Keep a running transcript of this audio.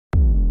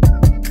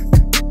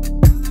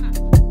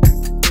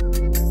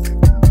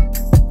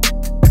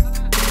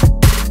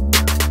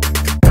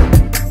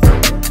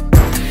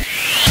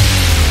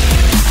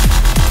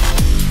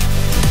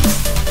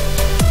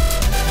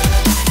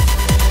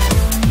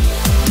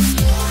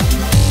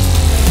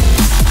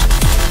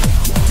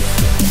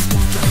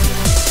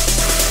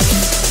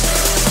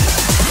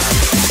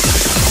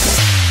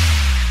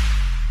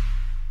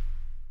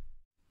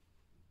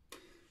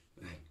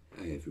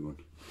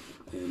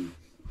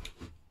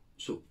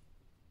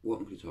what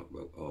I'm going to talk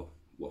about, or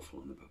waffle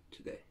on about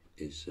today,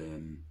 is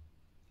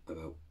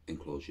about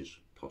enclosures,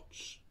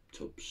 pots,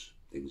 tubs,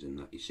 things in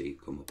that you see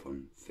come up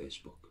on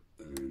Facebook,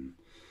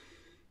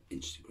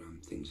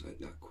 Instagram, things like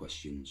that,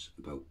 questions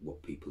about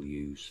what people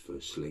use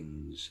for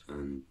slings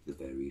and the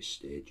various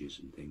stages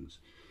and things.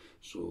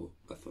 So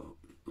I thought,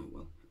 oh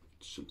well,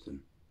 it's something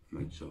I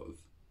might sort of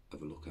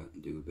have a look at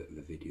and do a bit of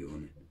a video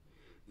on it.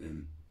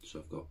 So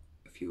I've got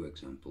a few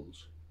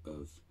examples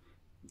of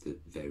the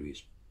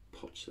various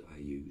pots that I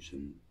use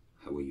and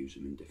how I use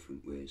them in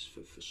different ways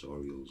for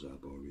fossorials,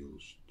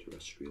 arboreals,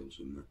 terrestrials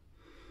and that.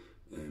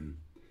 I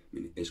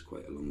mean, it is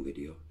quite a long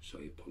video, so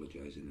I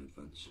apologise in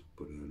advance,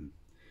 but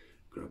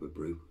grab a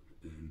brew.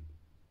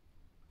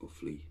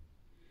 Hopefully,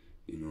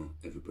 you know,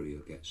 everybody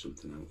will get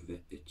something out of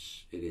it.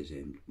 It is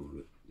aimed more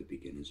at the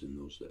beginners and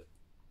those that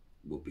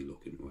will be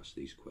looking to ask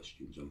these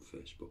questions on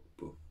Facebook,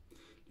 but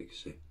like I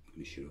say, I'm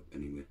going to shut up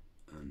anyway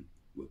and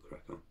we'll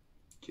crack on.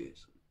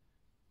 Cheers.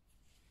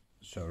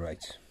 So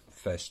right,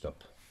 first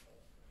up,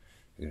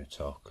 we're going to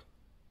talk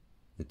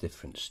the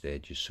different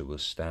stages. So we'll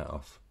start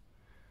off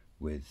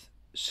with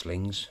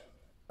slings,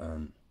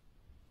 and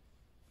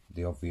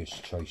the obvious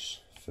choice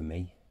for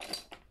me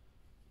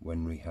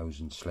when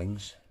rehousing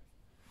slings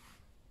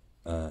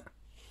are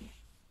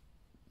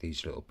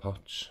these little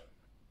pots.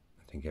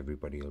 I think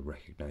everybody will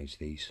recognise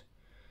these.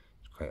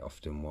 It's quite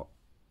often what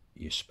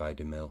your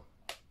spider mill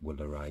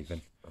will arrive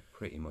in. I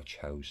pretty much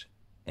house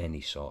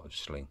any sort of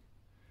sling,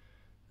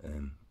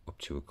 up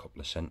to a couple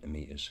of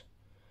centimetres.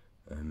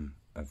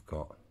 I've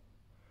got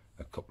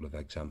a couple of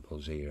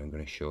examples here I'm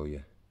going to show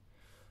you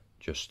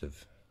just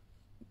of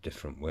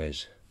different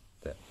ways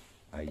that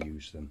I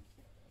use them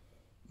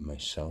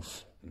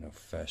myself. Now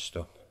first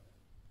up,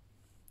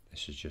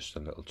 this is just a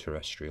little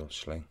terrestrial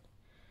sling.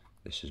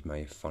 This is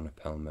my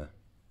Phonopelma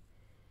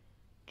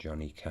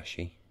Johnny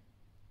Cashy.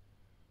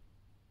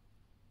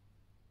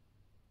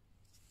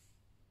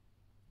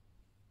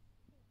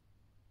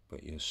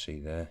 But you'll see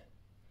there,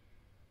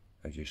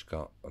 I've just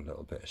got a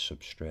little bit of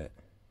substrate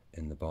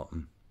in the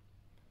bottom.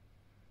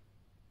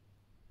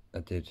 I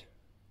did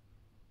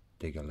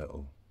dig a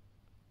little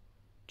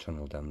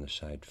tunnel down the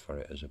side for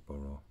it as a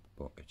burrow,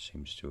 but it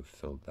seems to have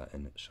filled that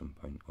in at some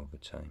point over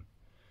time.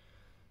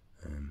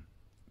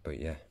 But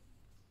yeah,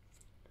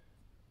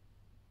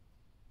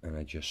 and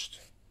I just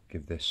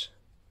give this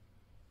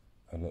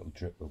a little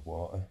drip of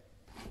water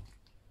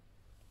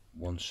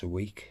once a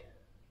week.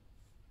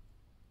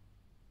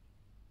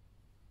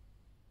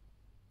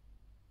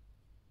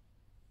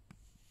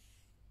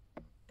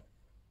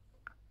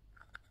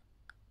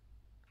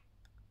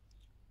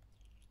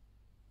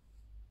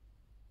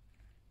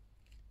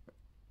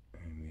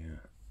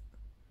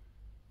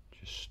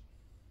 Just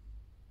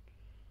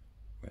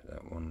wet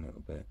that one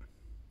little bit,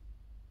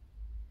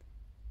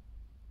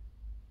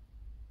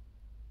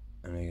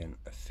 and again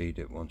I feed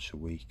it once a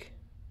week,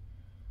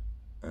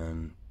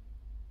 and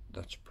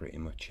that's pretty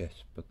much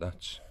it. But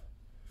that's,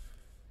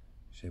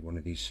 say, one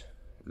of these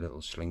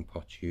little sling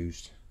pots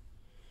used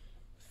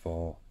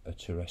for a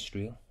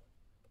terrestrial.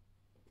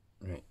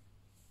 Right,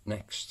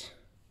 next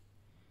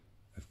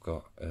I've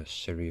got a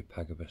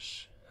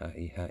Syriopagabus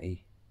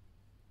hattie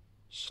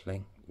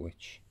sling,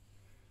 which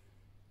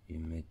you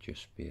may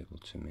just be able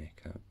to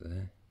make out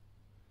there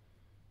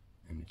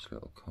in its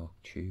little cork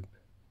tube,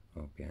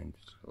 or behind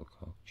its little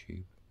cork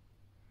tube.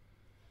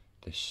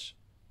 This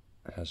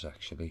has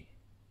actually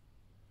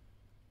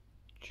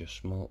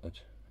just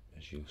molted,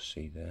 as you'll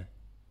see there.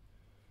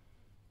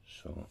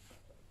 So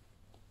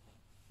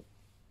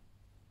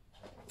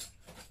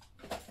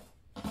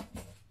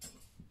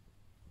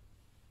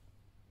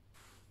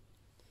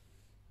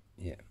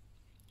yeah,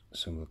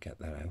 so we'll get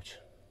that out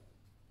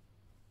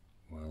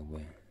while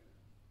we're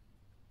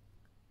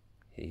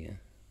here.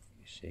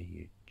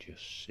 You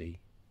just see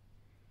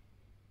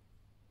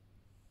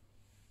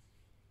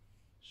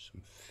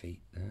some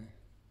feet there.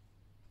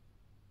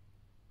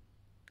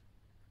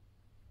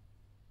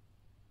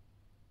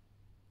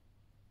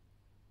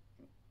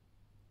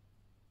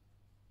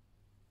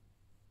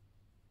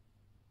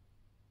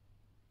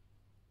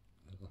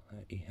 Little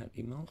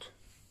hattie malt.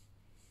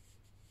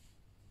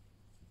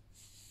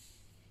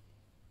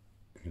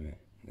 Anyway,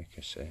 like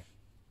I say,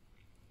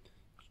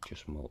 it's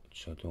just malted,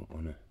 so I don't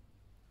want to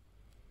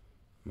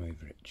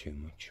over it too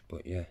much.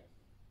 But yeah,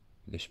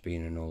 this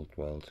being an old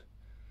world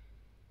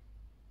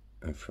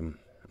and from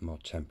a more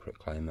temperate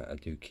climate, I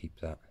do keep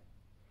that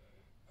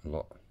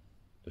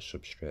the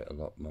substrate a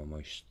lot more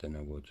moist than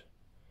I would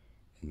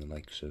in the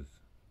likes of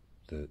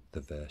the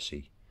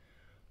Versi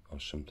or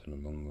something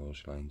along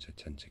those lines. I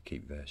tend to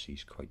keep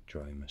Versis quite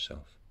dry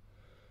myself,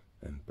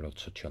 but I'll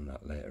touch on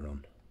that later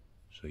on.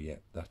 So yeah,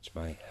 that's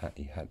my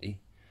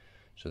hattie.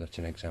 So that's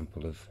an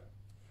example of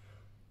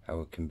how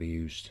it can be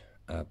used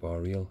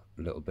arboreal.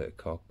 A little bit of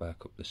cork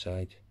bark up the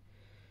side.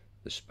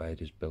 The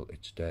spider's built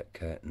its dirt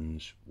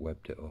curtains,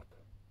 webbed it up.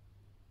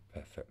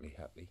 Perfectly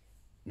happy.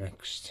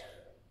 Next,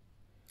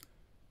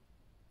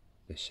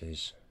 this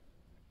is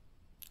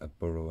a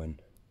burrowing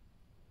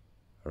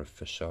or a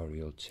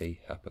fossorial tea,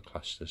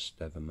 Apoclastus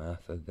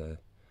devermartha.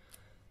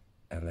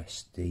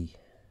 LSD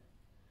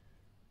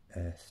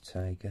Earth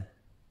Tiger.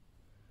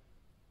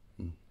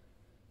 And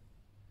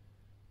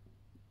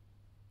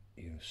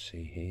you'll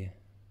see here,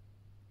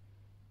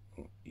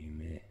 or you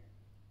may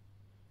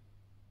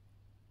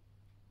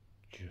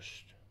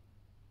just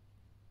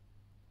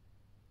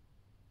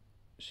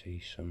see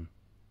some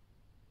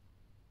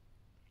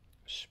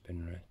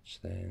spinnerets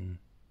there and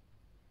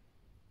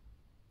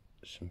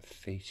some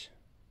feet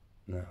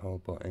in that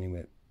hole, but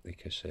anyway,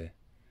 like I say,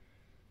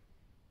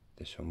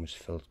 this one was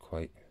filled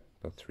quite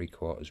about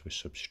 3/4 with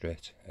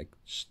substrate. I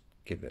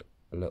give it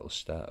a little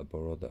starter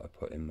burrow that I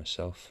put in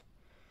myself,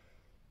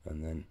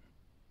 and then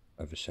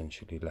I've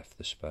essentially left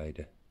the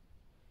spider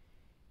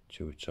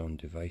to its own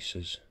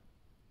devices.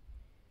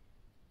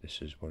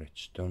 This is what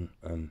it's done.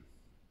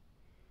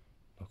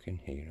 Looking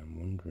here, I'm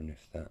wondering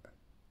if that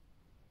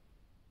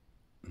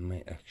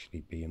might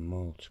actually be a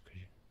mould.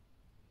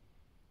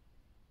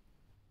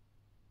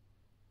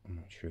 I'm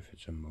not sure if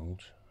it's a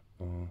mould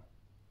or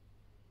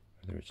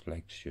whether its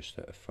legs just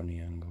at a funny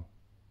angle.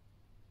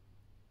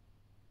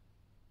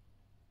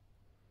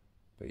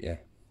 But yeah,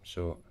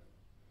 so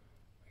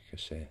like I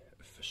say,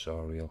 a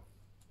fossorial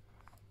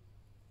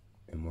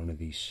in one of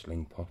these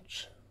sling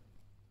pots.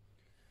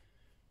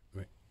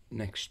 Right,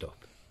 next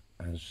up,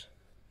 as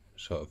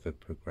sort of a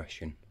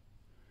progression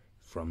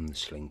from the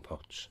sling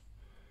pots,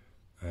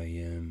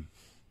 I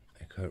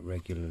quite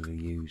regularly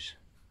use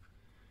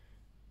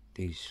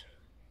these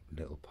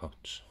little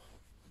pots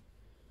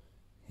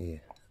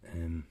here.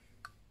 You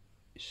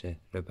see,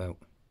 they're about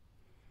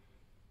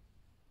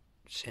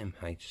same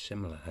height,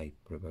 similar height,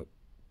 but about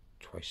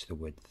twice the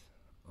width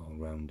all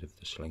round of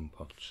the sling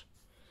pots.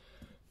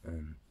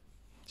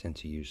 Tend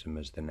to use them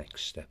as the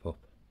next step up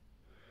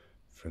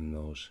from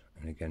those,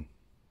 and again,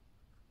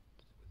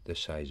 the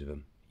size of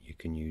them, you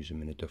can use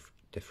them in a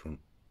different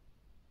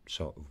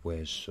sort of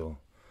ways. So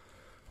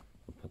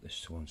I'll put this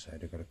to one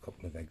side. I've got a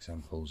couple of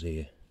examples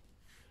here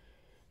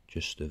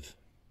just of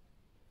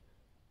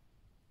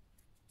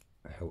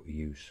how to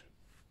use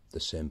the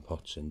same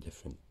pots in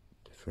different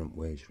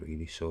ways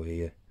really. So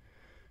here,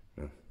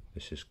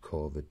 this is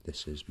COVID,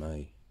 this is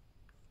my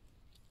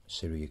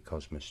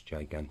Cosmos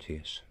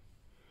giganteus,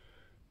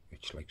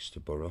 which likes to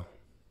burrow,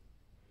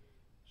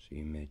 so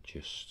you may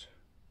just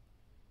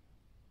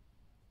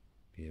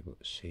be able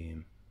to see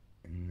him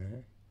in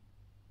there,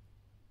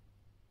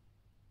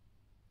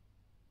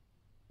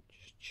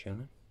 just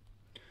chilling.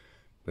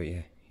 But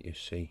yeah, you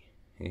see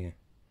here,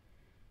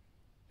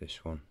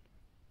 this one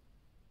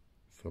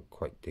filled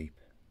quite deep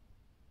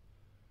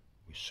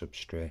with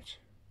substrate.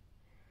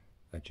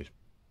 I just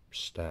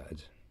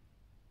started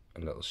a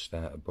little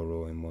starter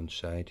burrow in one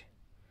side.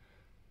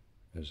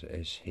 As it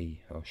is,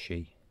 he or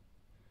she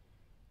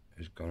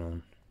has gone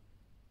on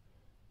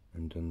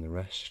and done the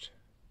rest.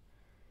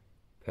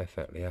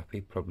 Perfectly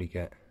happy. Probably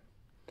get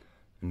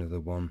another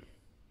one,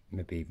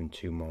 maybe even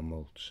 2 more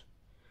molts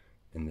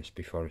in this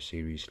before I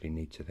seriously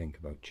need to think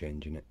about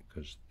changing it,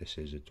 because this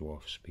is a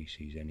dwarf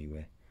species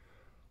anyway,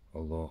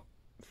 although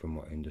from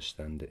what I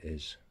understand it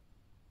is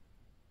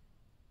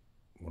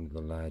one of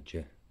the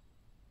larger,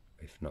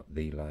 if not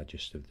the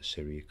largest, of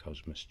the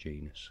Cosmos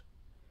genus.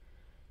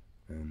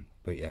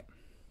 But yeah,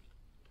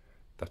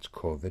 that's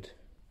COVID,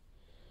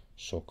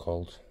 so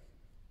called,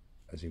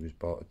 as he was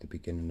bought at the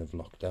beginning of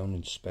lockdown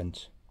and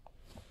spent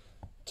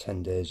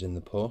 10 days in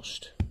the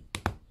post.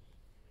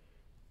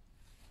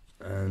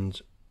 And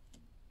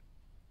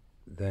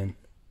then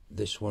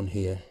this one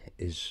here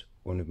is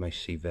one of my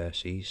C.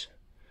 verses.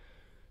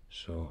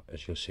 So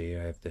as you'll see,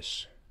 I have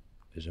this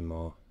as a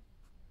more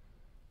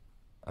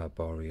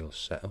arboreal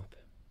setup.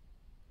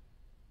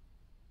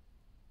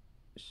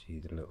 See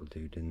the little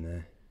dude in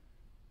there.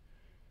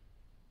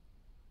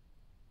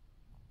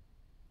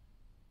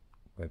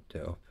 Webbed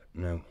it up.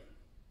 Now,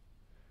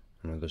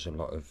 I know there's a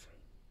lot of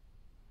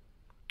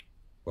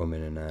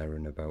umming and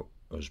ahhing about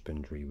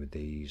husbandry with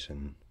these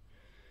and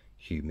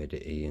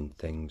humidity and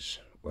things.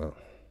 Well,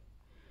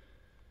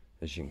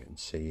 as you can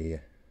see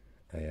here,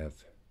 I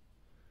have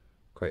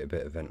quite a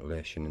bit of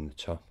ventilation in the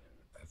top.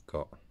 I've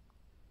got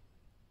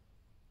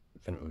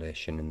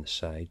ventilation in the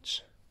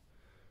sides,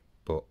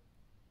 but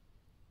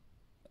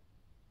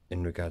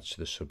in regards to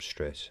the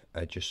substrate,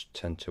 I just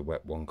tend to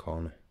wet one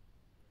corner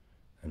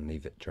and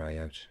leave it dry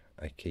out.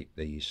 I keep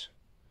these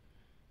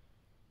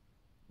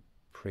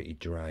pretty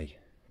dry,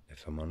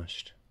 if I'm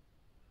honest.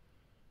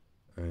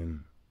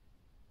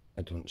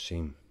 I don't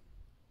seem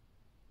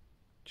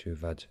to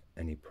have had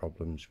any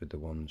problems with the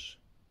ones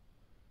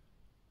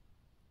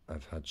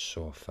I've had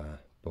so far,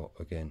 but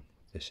again,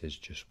 this is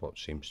just what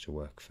seems to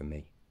work for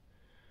me.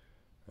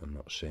 I'm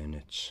not saying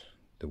it's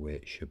the way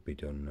it should be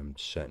done. I'm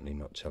certainly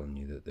not telling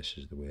you that this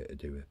is the way to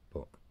do it,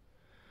 but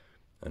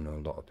I know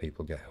a lot of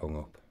people get hung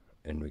up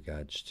in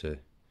regards to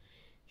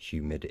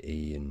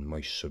humidity and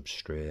moist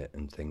substrate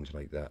and things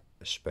like that,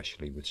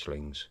 especially with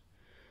slings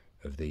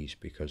of these,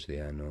 because they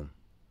are known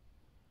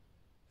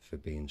for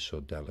being so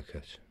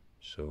delicate.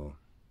 So,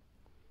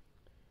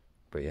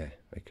 but yeah,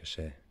 like I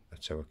say,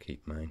 that's how I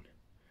keep mine.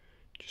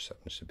 Just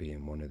happens to be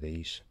in one of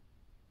these,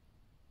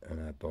 an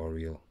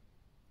arboreal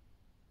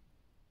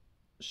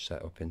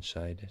set up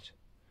inside it.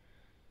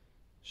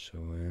 So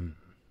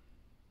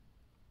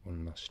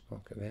one last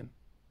look at him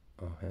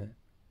or her,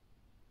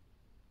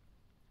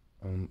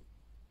 and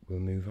we'll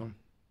move on.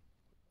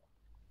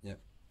 Yep,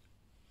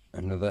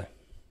 another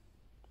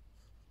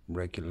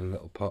regular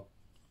little pot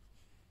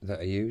that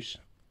I use,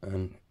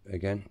 and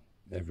again,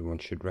 everyone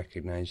should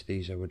recognise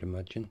these, I would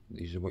imagine.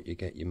 These are what you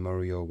get your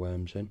Morio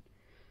worms in.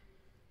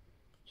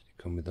 So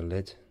they come with a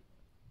lid,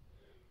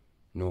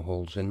 no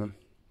holes in them,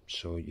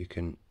 so you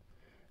can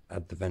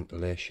add the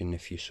ventilation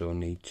if you so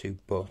need to,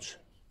 but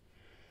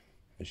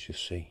as you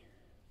see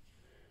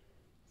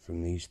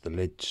from these, the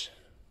lids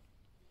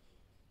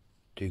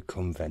do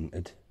come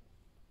vented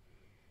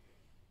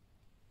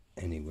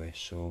anyway,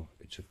 so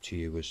it's up to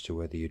you as to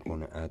whether you'd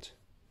want to add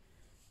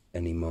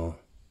any more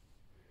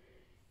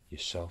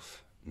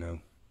yourself.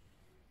 Now,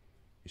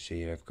 you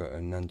see I've got a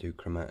Nandu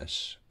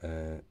chromatus,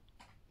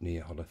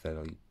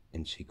 Neaholothelli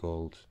Incy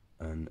Gold,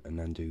 and a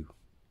Nandu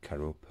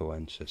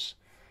Caropoensis.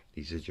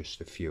 These are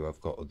just a few.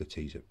 I've got other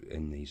teas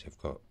in these. I've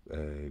got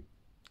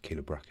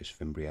Chilobrachys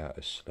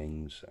fimbriatus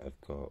slings. I've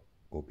got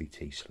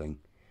OBT sling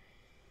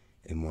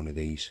in one of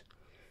these.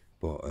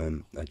 But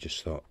I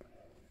just thought,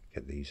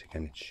 get these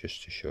again. It's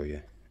just to show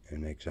you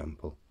an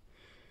example.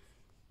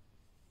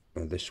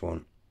 Now this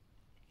one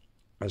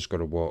has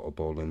got a water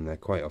bowl in there.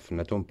 Quite often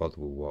I don't bother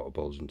with water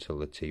bowls until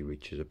the tea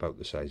reaches about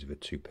the size of a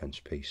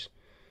 2p piece,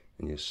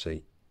 and you'll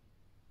see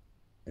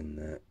in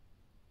there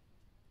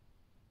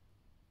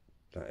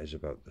that is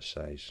about the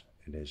size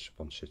it is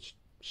once it's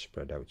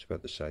spread out. It's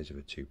about the size of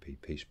a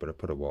 2p piece, but I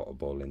put a water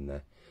bowl in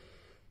there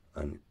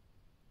and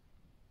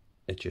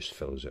it just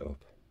fills it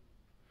up.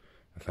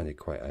 I find it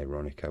quite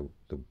ironic how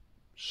the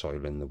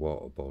soil in the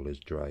water bowl is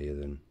drier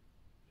than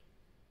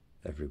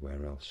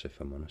everywhere else, if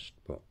I'm honest,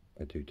 but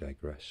I do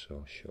digress, so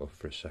I'll shut off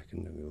for a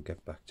second and we'll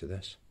get back to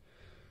this.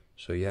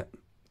 So yeah,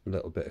 a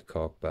little bit of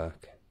cork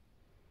bark,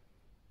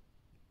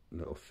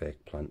 little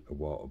fake plant, a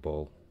water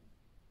bowl,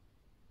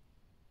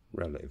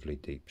 relatively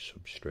deep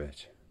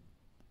substrate,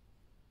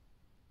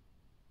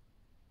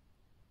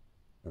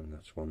 and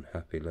that's one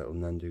happy little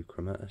Nandu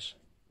chromatus.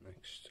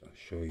 Next I'll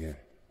show you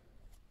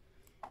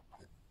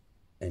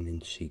an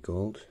Incy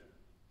Gold.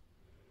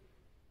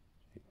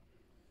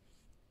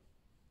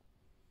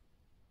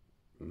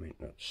 You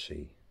might not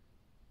see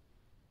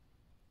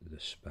the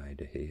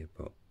spider here,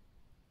 but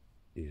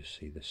you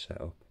see the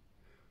setup.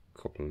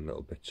 A couple of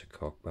little bits of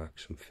corkbark,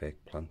 some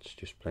fake plants,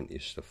 just plenty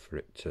of stuff for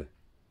it to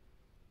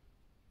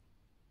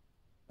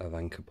have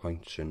anchor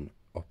points and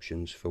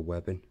options for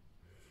webbing.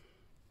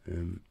 I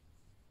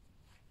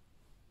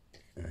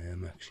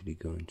am actually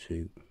going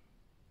to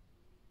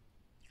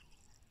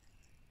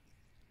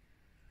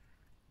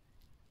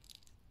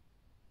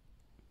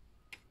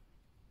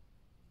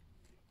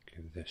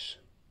give this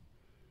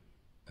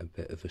a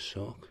bit of a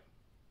soak.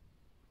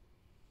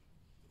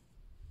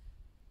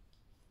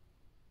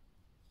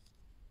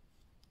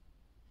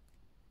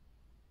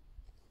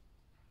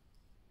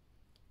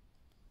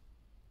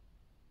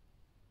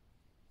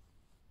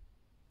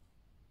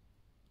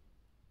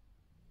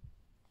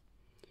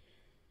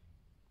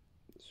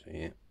 So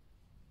yeah,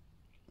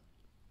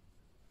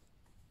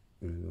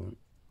 another one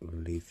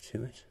we'll leave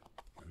to it,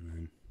 and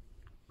then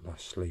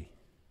lastly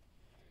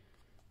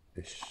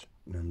this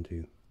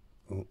Nandu.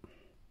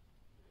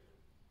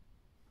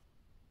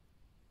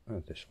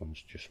 Oh, this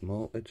one's just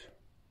malted,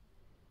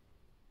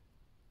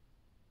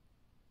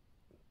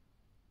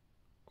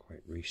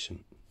 quite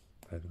recent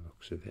by the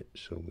looks of it,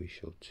 so we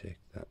shall take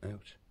that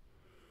out.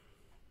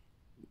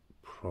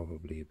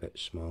 Probably a bit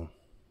small.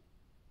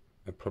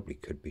 It probably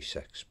could be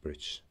sex, but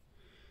it's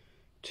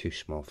too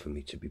small for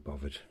me to be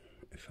bothered,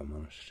 if I'm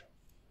honest.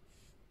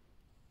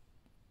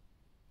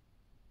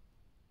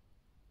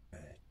 I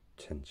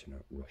tend to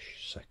not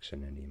rush sex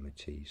in any of my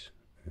teas.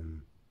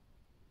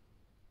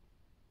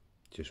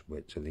 Just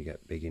wait till they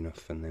get big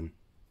enough and then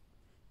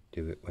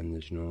do it when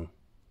there's no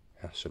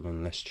hassle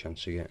and less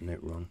chance of getting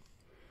it wrong.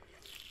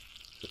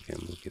 So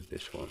again, we'll give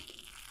this one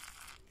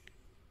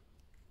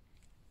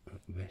a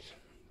little bit.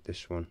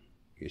 This one,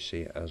 you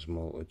see it has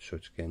malted, so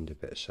it's gained a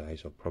bit of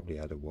size. I'll probably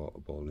add a water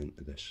bowl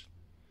into this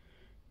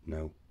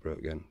now, but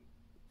again,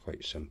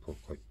 quite simple,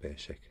 quite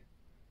basic.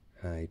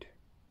 Hide,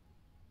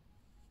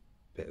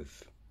 bit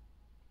of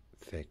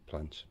fake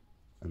plant,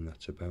 and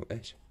that's about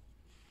it.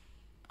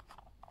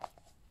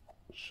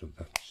 So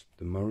that's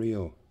the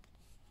Morio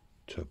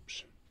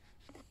tubs.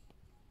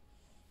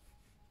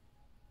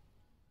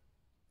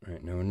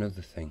 Right, now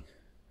another thing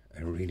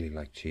I really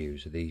like to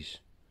use are these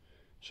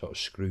sort of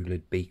screw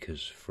lid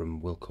beakers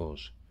from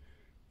Wilco's.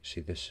 You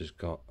see, this has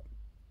got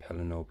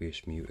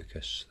Pelanobius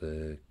muticus,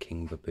 the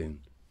king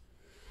baboon,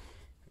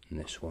 and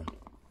this one.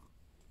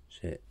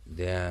 So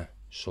they are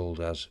sold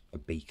as a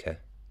beaker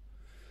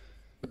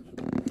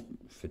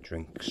for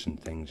drinks and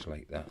things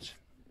like that.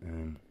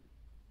 You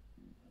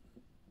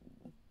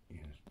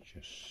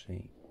just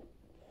see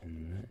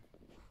in there.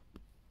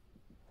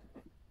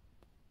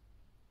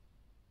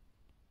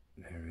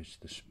 There is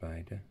the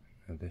spider.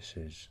 Now this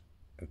is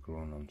a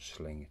grown on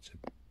sling. It's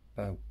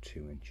about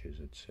 2 inches,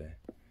 I'd say.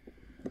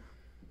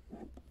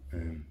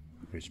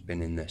 It's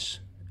been in this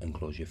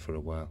enclosure for a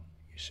while,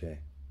 you see,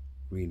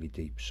 really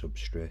deep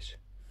substrate,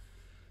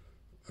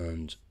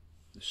 and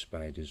the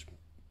spiders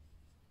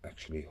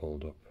actually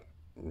hold up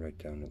right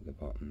down at the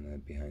bottom there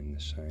behind the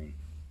sign.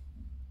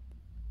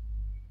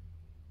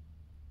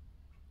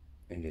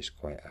 It is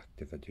quite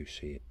active, I do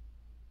see it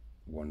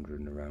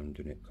wandering around,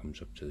 and it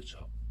comes up to the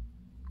top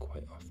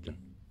quite often.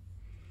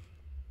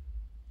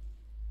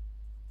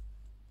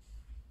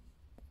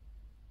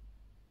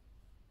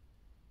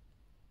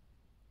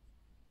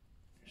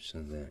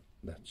 So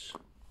that's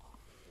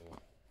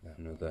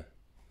another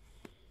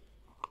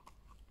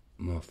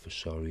more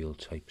fossorial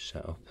type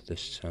setup.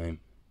 This time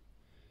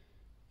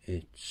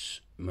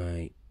it's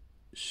my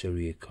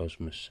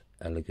Cosmos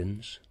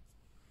elegans.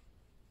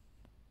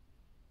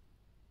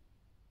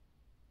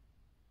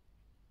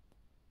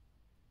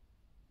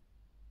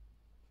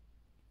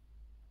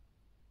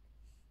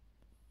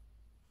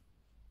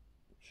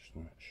 Just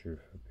not sure if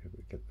I'll be able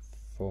to get the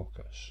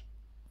focus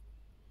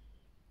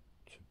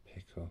to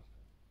pick up.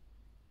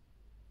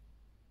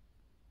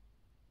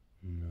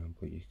 No,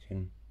 but you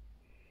can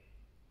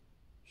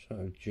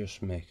sort of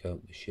just make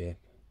out the shape.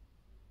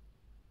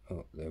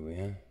 Oh, there we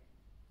are.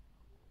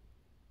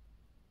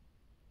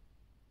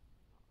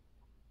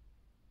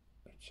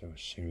 That's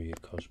our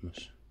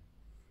Cosmos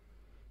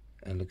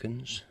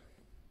elegans.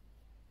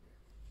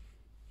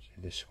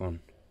 See this one,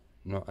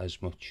 not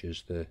as much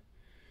as the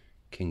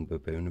King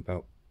Baboon,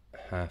 about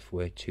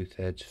halfway,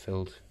 2/3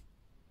 filled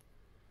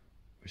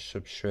with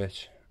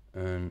substrate,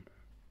 and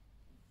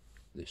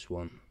this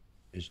one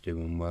is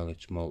doing well.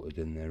 It's molted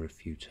in there a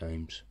few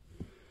times,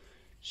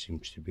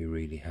 seems to be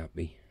really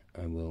happy.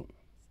 I will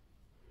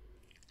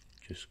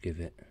just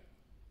give it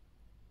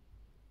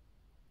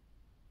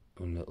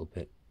a little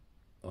bit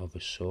of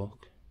a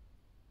soak.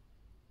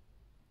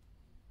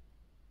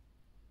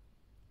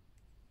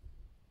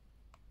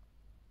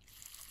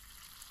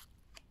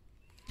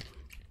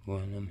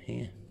 While I'm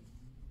here.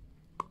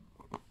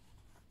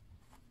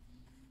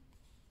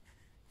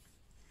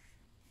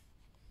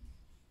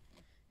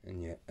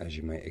 And yeah, as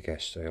you might have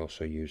guessed, I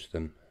also use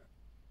them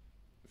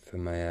for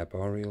my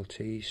arboreal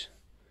teas.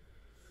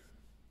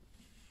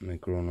 My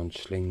grown on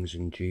slings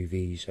and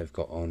juvies. I've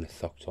got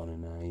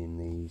ornithopterinae in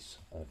these.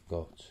 I've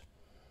got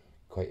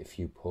quite a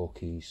few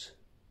porkies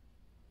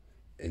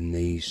in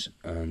these,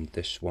 and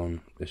this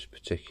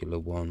particular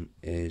one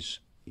is,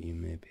 you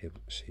may be able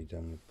to see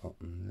down the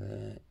bottom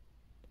there.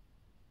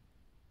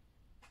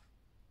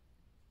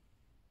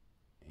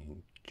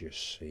 You can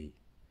just see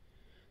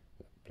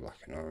that black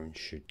and orange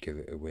should give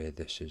it away.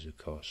 This is of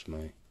course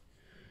my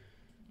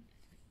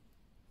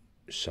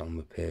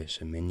Salma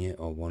Pierce minion,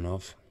 or one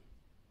of.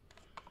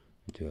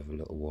 I do have a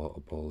little water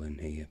ball in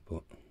here,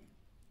 but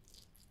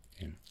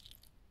you know,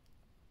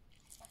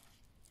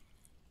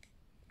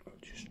 I'll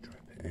just drop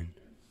it in.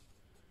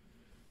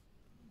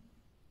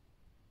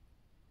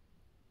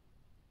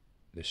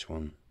 This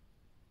one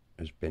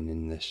has been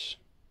in this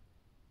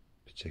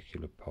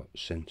particular pot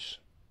since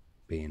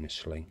being a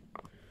sling.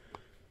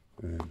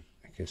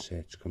 Like I say,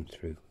 it's come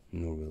through,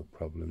 no real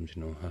problems,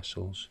 no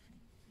hassles.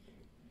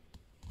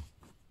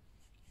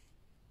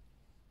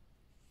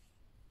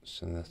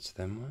 So that's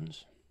them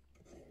ones.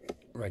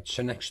 Right,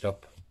 so next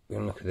up, we're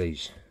going to look at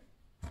these.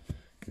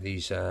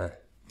 These are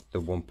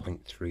the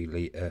 1.3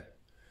 litre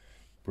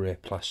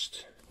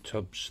Brayplast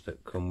tubs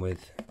that come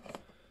with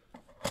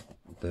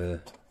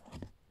the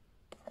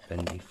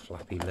bendy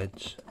flappy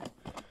lids.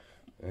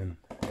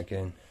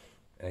 Again,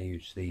 I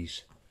use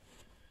these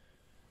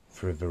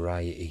for a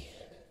variety,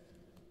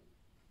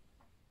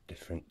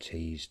 different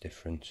teas,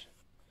 different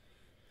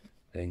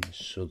things.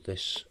 So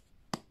this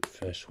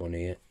first one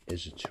here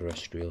is a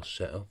terrestrial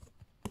setup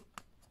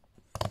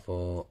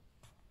for,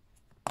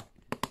 here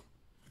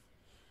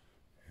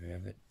we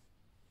have it.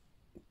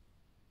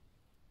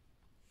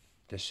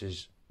 This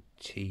is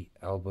T.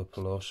 alba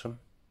pilosum.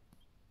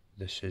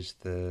 This is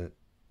the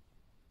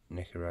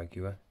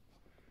Nicaragua.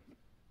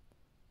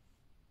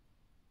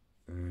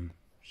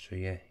 So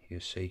yeah, you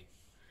see,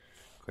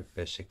 quite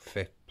basic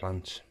fit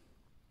plant,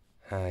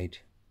 hide,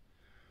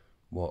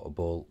 water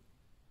bowl,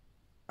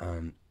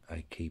 and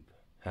I keep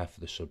half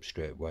of the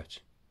substrate wet,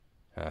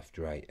 half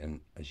dry,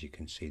 and as you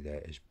can see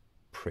there is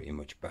pretty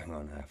much bang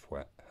on half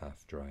wet,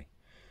 half dry.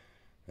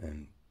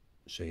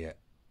 So yeah,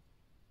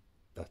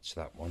 that's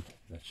that one.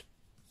 That's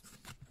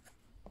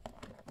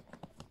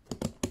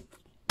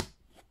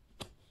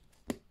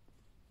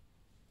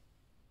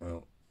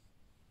well,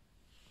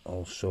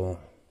 also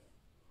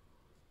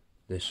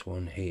this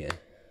one here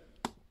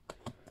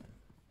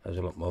has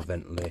a lot more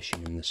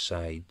ventilation in the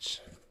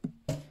sides,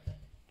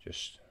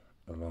 just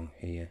along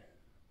here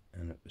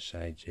and at the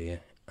sides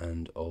here,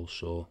 and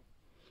also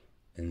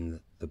in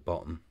the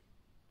bottom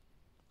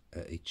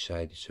at each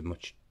side. It's a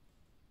much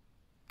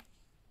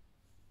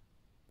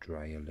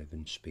drier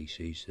living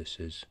species. This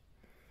is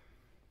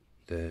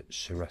the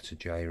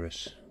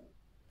Ceratogyrus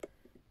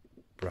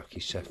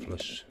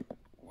brachycephalus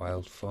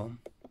wild form.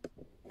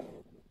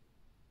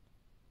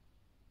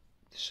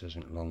 This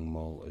isn't long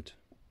molted.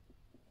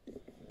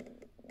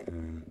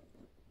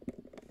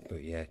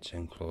 But yeah, it's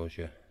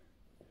enclosure.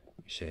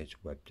 You say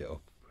it's webbed it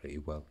up pretty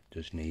well. It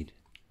does need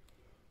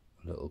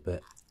a little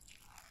bit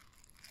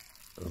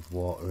of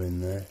water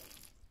in there.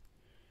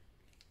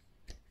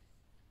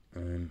 So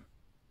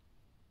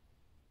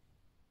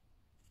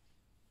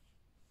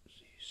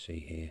you see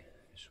here,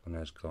 this one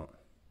has got,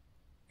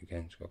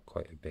 again, it's got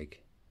quite a big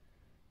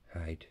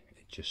hide.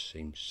 It just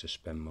seems to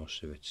spend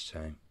most of its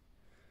time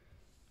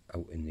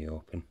out in the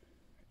open.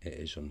 It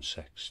is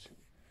unsexed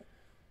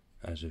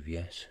as of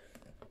yet.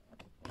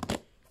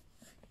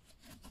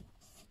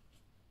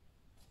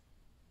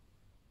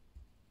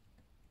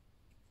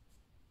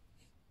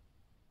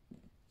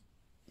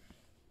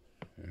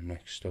 And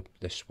next up,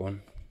 this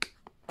one,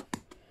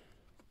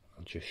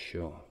 I'll just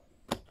show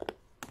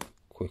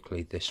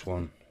quickly. This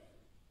one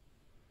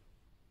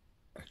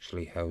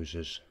actually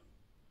houses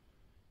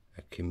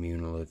a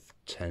communal of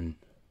 10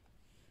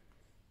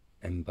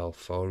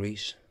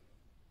 Embelfories.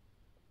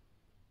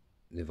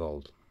 They've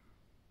all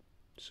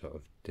sort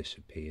of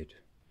disappeared,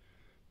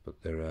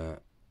 but there are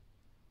a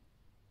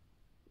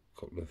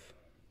couple of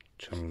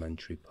tunnel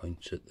entry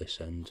points at this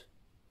end.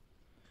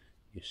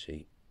 You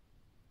see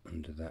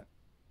under that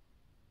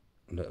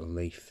little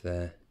leaf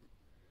there,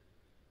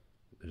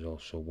 there's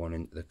also one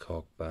into the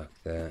cork bark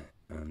there,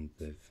 and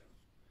they've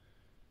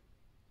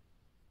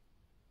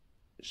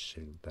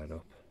sealed that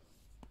up.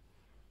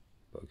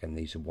 But again,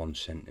 these are 1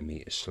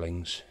 centimetre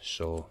slings,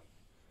 so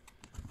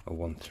a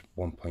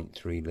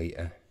 1.3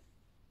 litre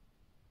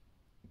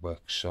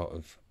works sort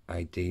of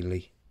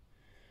ideally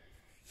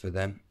for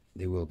them.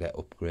 They will get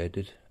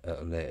upgraded at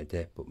a later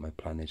date, but my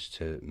plan is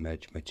to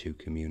merge my 2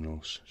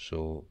 communals,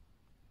 so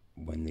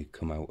when they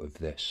come out of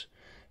this,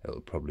 it'll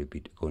probably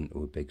be going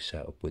to a big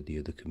setup with the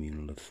other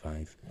communal of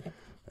 5.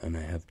 And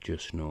I have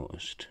just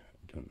noticed,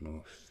 I don't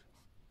know if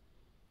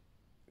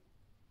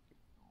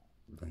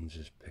lens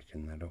is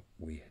picking that up,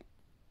 we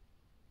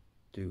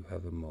do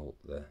have a molt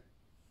there.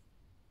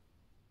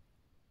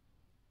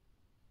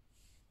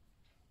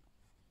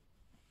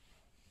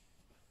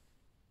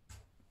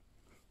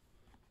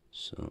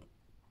 So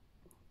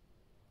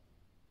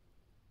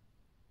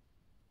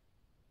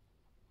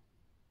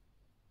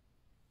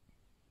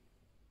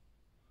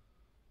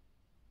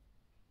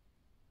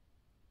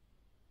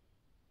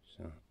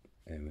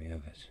there we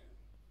have it.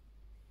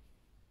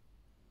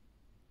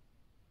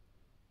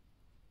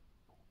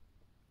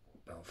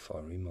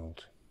 Balfouri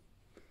molt.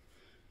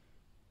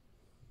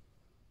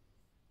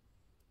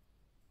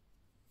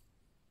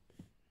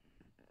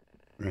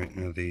 Right,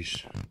 now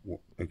these,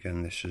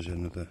 again, this is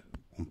another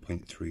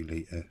 1.3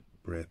 litre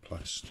Bray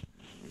Plast.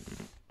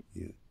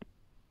 You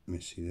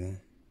see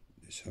there,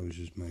 this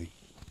houses my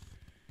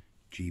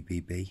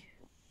GBB,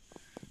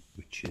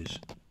 which is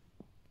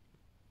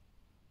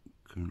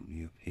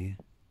currently up here.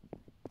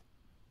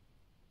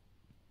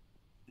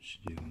 It's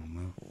doing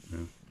well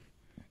now.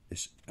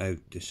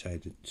 I've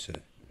decided to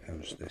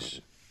house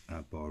this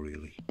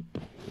arboreally.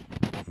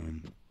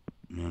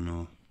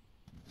 No,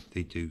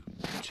 they do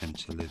tend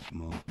to live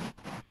more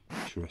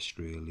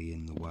terrestrially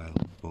in the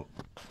wild, but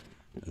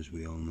as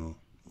we all know,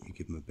 you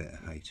give them a bit of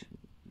height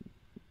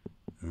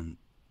and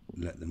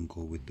let them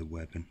go with the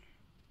webbing,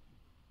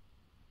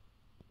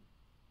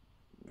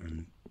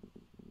 and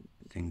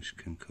things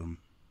can come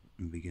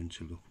and begin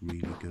to look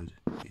really good.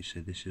 You see,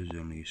 this is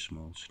only a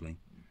small sling,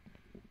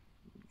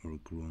 or a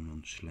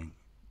grown-on sling.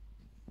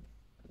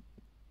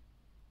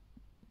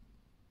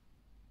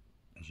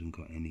 Hasn't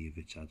got any of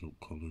its adult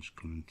colours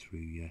coming through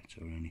yet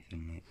or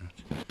anything like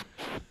that.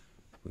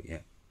 But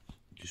yeah,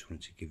 just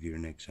wanted to give you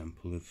an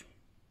example of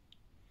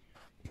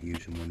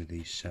using one of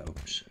these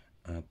setups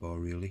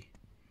arboreally.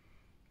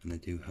 And I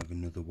do have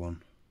another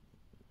one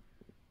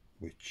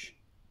which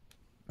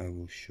I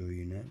will show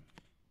you now.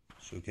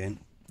 So again,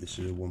 this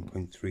is a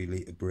 1.3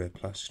 litre Bray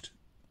Plast.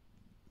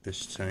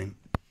 This time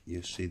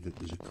you'll see that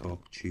there's a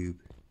cork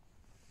tube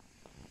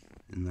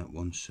in that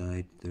one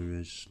side. There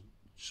is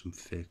some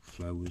fake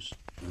flowers,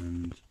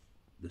 and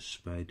the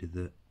spider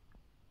that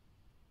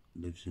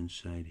lives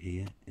inside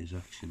here is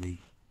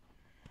actually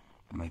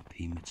my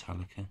P.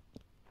 Metallica.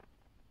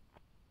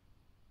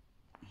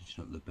 It's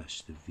not the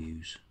best of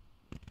views,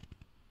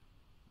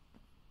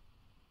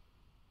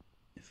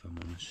 if I'm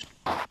honest.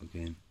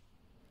 Again,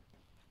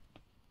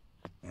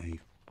 I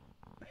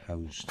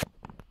housed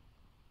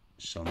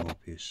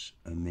Salmopius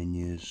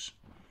arminias,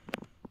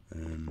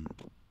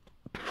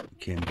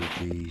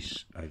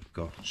 Cambridges. I've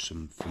got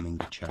some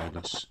Flamingo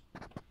Chilus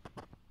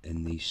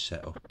in these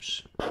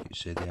setups. You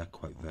see, they are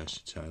quite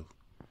versatile.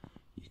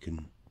 You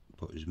can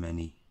put as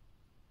many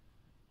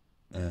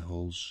air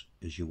holes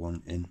as you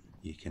want in.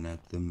 You can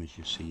add them, as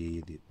you see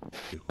here, the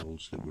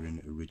holes that were in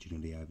it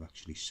originally I've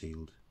actually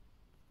sealed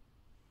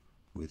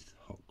with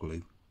hot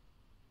glue,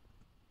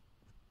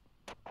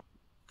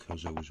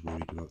 because I was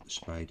worried about the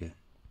spider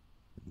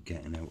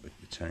getting out at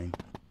the time.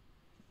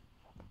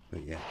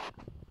 But yeah,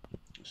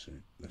 so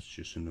that's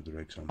just another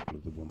example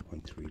of the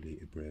 1.3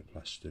 litre Bray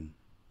Plast and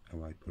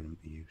how I put them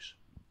to use.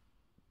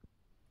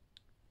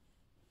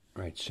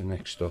 Right, so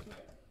next up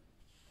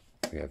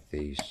we have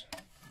these,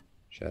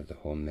 which are the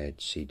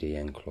homemade CD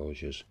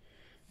enclosures.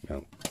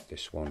 Now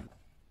this one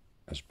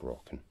has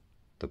broken,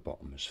 the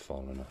bottom has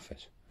fallen off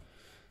it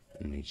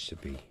and needs to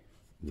be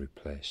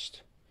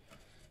replaced.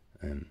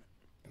 It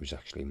was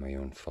actually my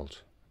own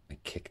fault. I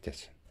kicked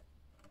it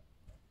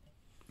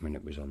when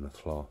it was on the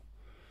floor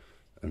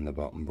and the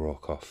bottom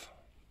broke off,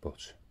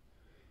 but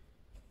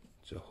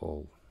it's a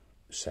whole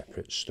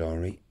separate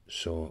story.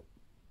 So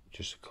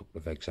just a couple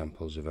of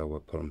examples of how I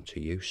put them to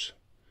use.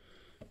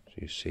 So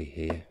you see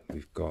here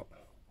we've got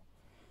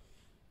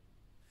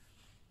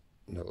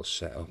a little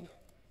setup,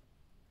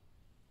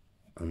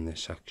 and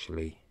this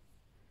actually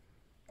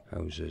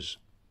houses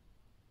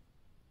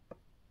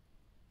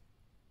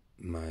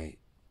my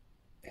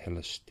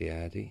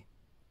Husbandry,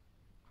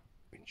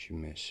 which you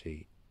may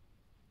see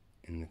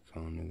in the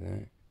corner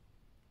there.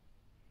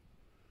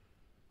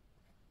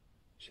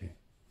 See,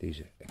 these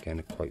are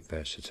again quite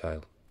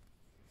versatile.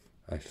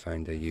 I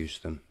find I use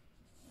them,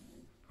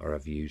 or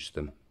I've used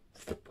them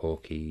for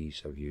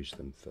pokies, I've used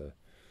them for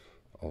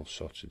all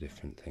sorts of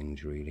different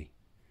things really.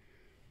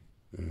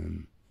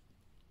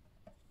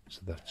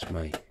 So that's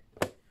my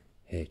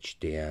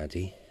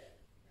HDRD.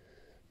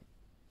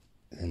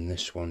 And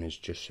this one is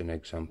just an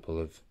example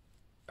of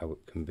how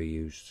it can be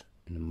used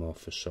in a more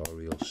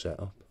fossorial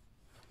setup.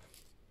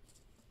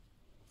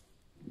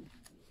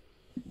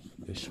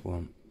 This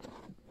one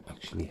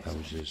actually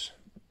houses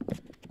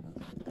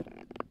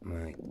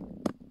my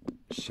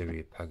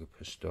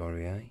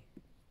Pastorii.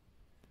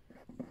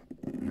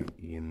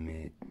 You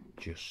may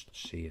just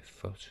see a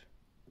foot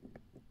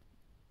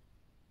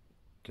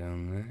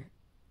down there,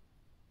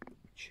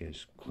 which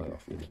is quite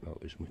often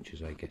about as much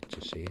as I get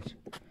to see it.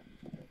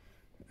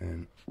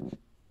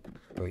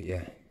 But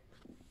yeah,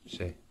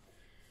 see,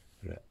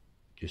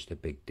 just a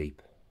big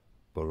deep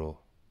burrow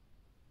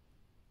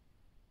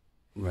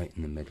right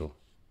in the middle.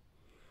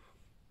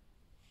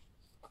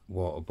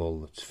 Water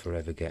bowl that's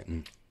forever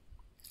getting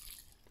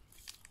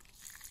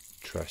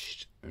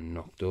trashed and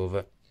knocked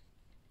over.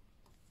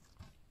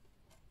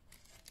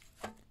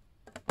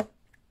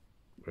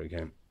 But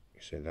again,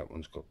 you see that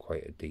one's got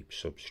quite a deep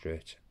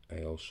substrate.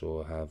 I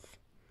also have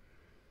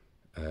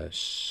a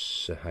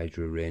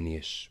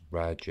Hydroranius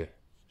raja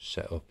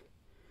set up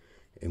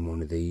in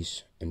one of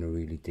these in a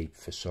really deep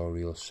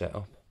fossorial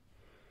setup,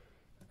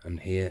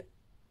 and here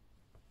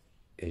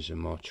is a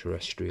more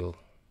terrestrial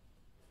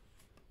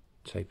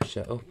type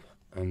setup,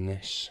 and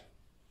this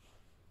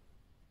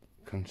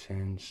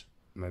contains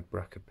my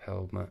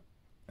Brachypelma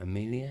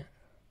Amelia.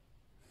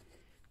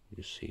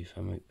 Just see if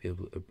I might be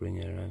able to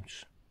bring her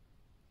out.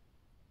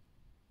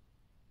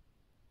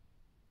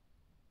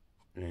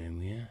 There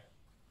we are.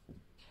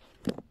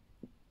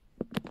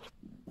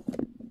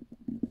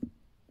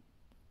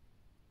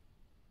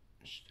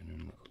 Just in a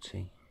little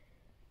tea.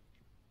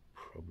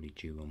 Probably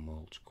due a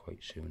molt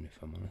quite soon if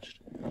I'm honest.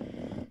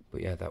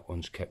 But yeah, that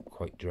one's kept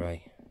quite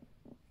dry.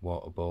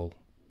 Water bowl,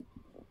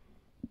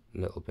 a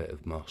little bit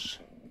of moss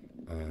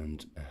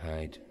and a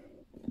hide.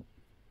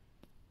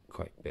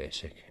 Quite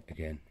basic.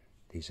 Again,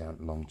 these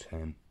aren't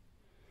long-term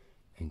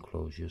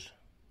enclosures.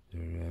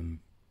 They're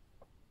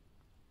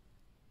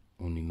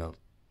only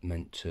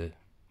meant to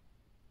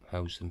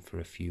house them for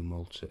a few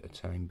molts at a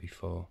time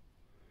before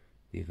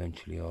they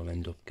eventually all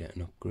end up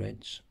getting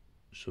upgrades.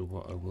 So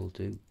what I will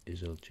do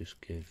is I'll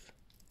just give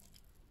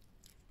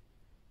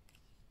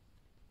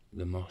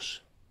the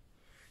moss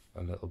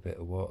a little bit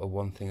of water.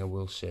 One thing I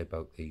will say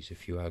about these,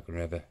 if you are going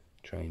to ever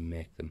try and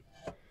make them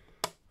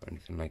or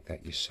anything like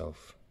that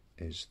yourself,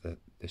 is that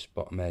this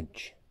bottom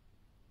edge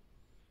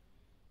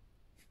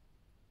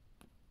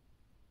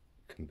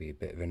can be a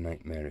bit of a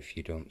nightmare if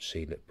you don't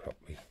seal it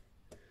properly.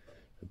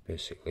 But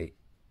basically,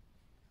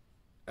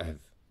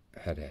 I've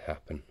had it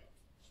happen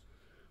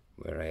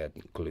where I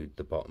hadn't glued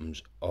the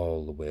bottoms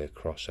all the way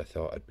across. I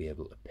thought I'd be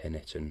able to pin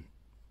it and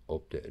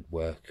hoped it'd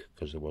work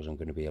because there wasn't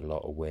going to be a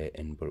lot of weight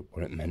in, but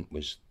what it meant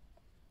was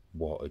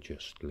water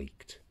just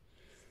leaked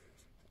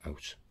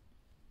out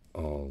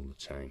all the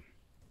time.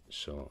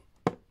 So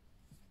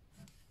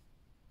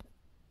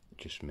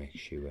just make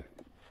sure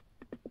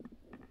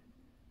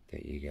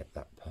that you get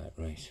that part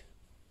right.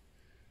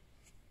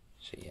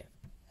 So yeah,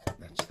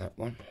 that's that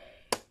one.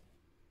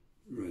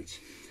 Right,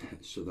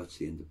 so that's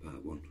the end of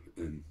part one.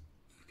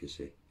 Like I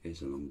say,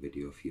 here's a long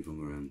video. If you've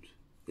hung around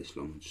this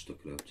long and stuck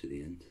it out to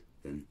the end,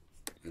 then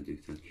I do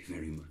thank you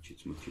very much.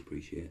 It's much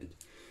appreciated.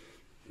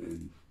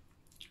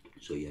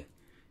 So yeah,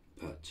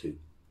 part two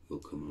will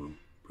come along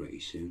pretty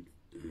soon.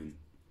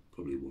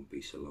 Probably won't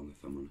be so long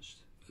if I'm honest,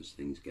 as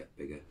things get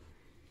bigger.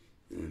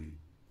 There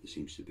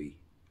seems to be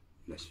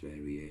less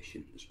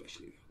variation,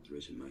 especially there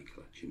is in my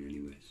collection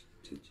anyways.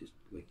 To just,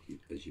 like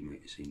as you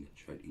might have seen, I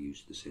try to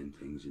use the same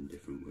things in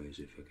different ways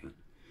if I can.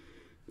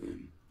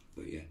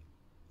 But yeah,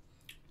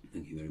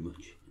 thank you very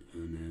much,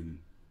 and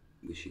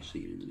we shall see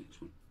you in the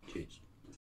next one. Cheers.